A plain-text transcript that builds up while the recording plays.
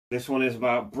This one is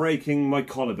about breaking my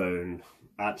collarbone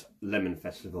at Lemon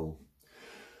Festival.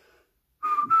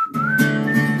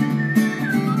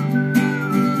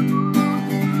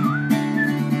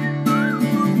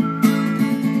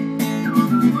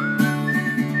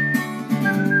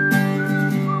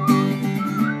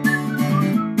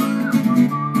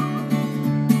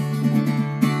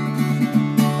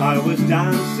 I was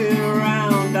dancing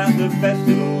around at the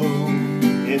festival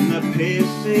in the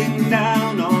piercing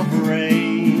down of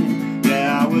rain.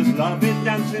 Yeah, I was loving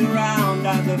dancing around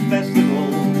at the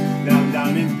festival,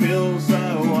 down in pills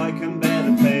so I can bear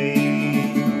the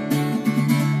pain.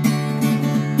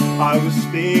 I was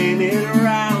spinning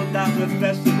around at the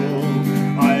festival,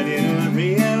 I didn't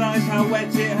realise how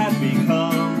wet it had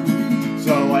become.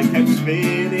 So I kept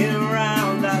spinning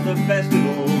around at the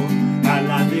festival and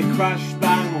landed crash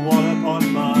bang wallop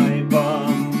on my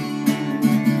bum.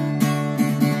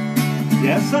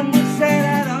 Yeah, some would say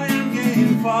that I am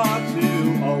getting far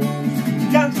too old to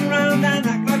dance around and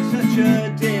act like such a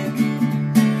dick.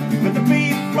 But the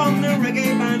beat from the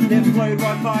reggae band, it flowed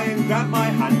right by and grabbed my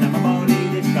hand, and my body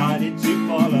decided to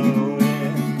follow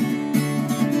it.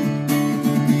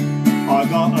 I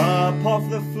got up off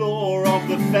the floor of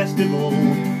the festival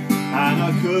and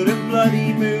I couldn't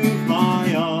bloody move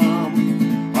my arm.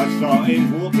 I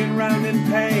started walking round in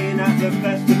pain at the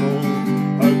festival,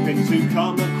 hoping to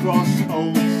come across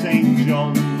old St.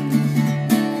 John's.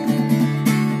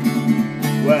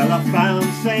 Well, I found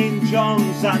St.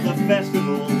 John's at the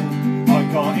festival. I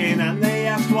got in and they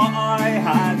asked what I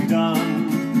had done.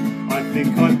 I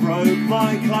think I broke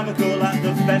my clavicle at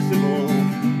the festival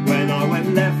when I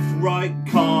went left, right,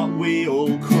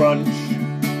 cartwheel, crunch.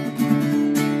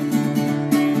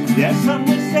 Yes, some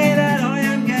would say that I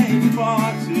am getting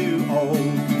far too old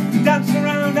to dance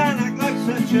around and act like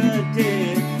such a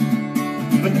dick.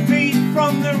 But the beat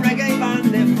from the reggae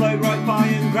band, it flowed right by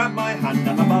and grabbed my hand,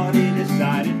 and my body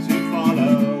decided to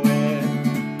follow it.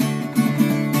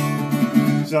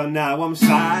 So now I'm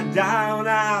sat down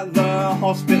at the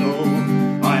hospital,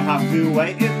 I have to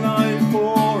wait in line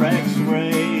for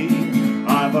x-ray.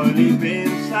 I've only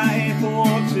been sat here for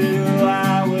 2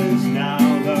 hours now,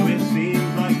 though it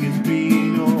seems like it's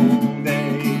been all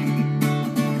day.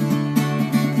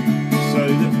 So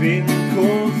they've been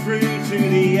called through to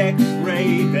the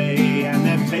x-ray bay and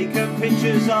they've taken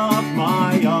pictures of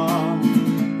my arm.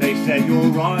 They said,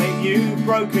 "You're right, you've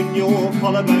broken your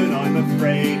collarbone, I'm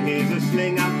afraid. Here's a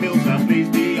sling and pills, now please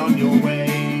be on your way."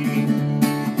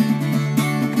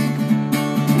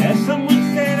 Yes, some would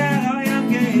say that I am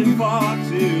getting far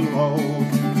too old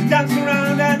to dance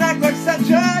around and act like such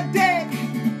a dick.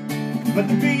 But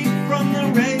the beat from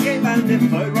the reggae band, it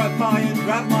flowed right by and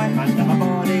grabbed my hand, and my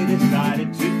body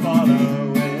decided to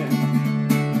follow it.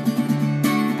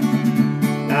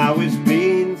 Now it's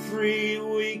been 3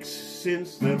 weeks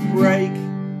since the break,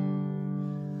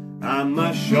 and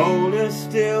my shoulder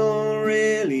still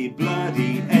really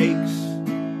bloody aches.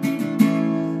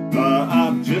 But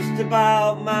I've just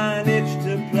about managed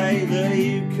to play the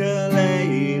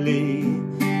ukulele,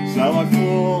 so I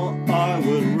thought I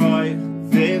would write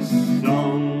this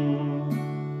song.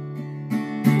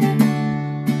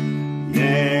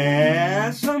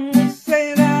 Yeah, some would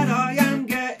say that I am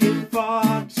getting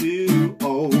far too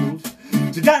old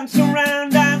to dance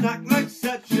around